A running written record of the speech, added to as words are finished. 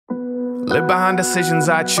Live behind decisions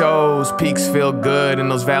I chose. Peaks feel good and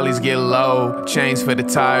those valleys get low. Chains for the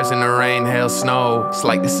tires in the rain, hail, snow. It's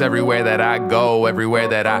like this everywhere that I go, everywhere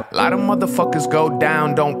that I. A lot of motherfuckers go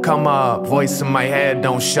down, don't come up. Voice in my head,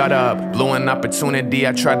 don't shut up. Blew an opportunity,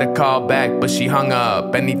 I tried to call back, but she hung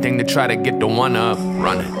up. Anything to try to get the one up,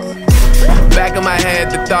 running. Back of my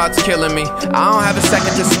head, the thoughts killing me. I don't have a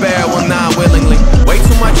second to spare, well not willingly. Way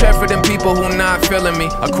too much effort in people who not feeling me.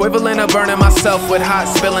 Equivalent of burning myself with hot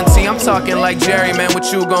spilling tea. I'm talking like Jerry, man,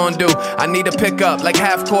 what you gon' do? I need a pickup, like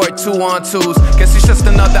half court, 2-on-2s. Guess it's just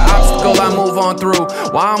another obstacle I move on through.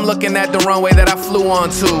 While I'm looking at the runway that I flew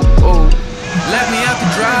onto. Ooh. Let me out the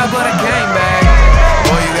drive, but I came back.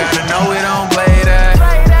 Boy, you gotta know we don't play that.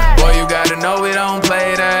 Boy, you gotta know we don't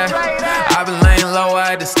play that. I've been laying low,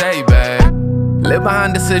 I had to stay back. Live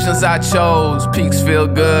behind decisions I chose. Peaks feel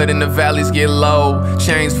good and the valleys get low.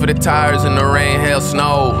 Chains for the tires in the rain, hail,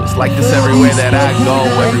 snow. It's like this everywhere that I go,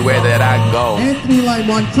 everywhere that I go. Anthony lane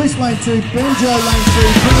 1, Chris lane 2, Benjo lane 3,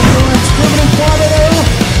 Kevin 5 it all.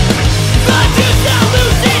 But you shall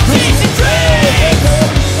lose it, chasing dreams.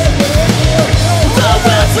 The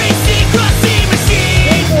world's racing crossing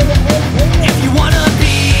machine. If you wanna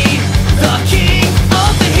be the king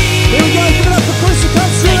of the heat, Here we go, give it up for Chris who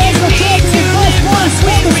comes through as the champion.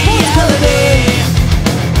 sweet reality.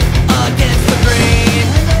 Against the grain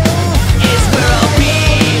is where I'll be.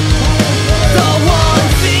 The one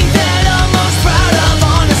thing that I'm most proud of,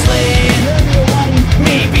 honestly.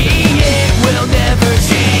 Maybe it will never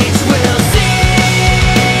change, we'll see.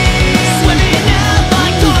 Swimming out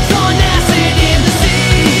like dogs on acid in the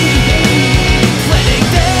sea. Letting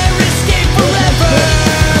their escape forever.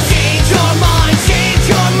 Change your mind, change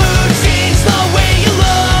your mood, change the way you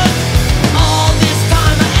look. All this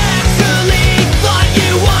time I actually thought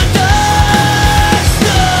you understood.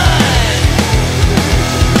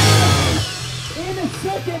 In a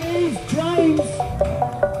second is James.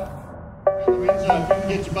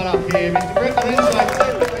 Get your butt up here, Mr.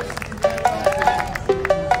 Redlands.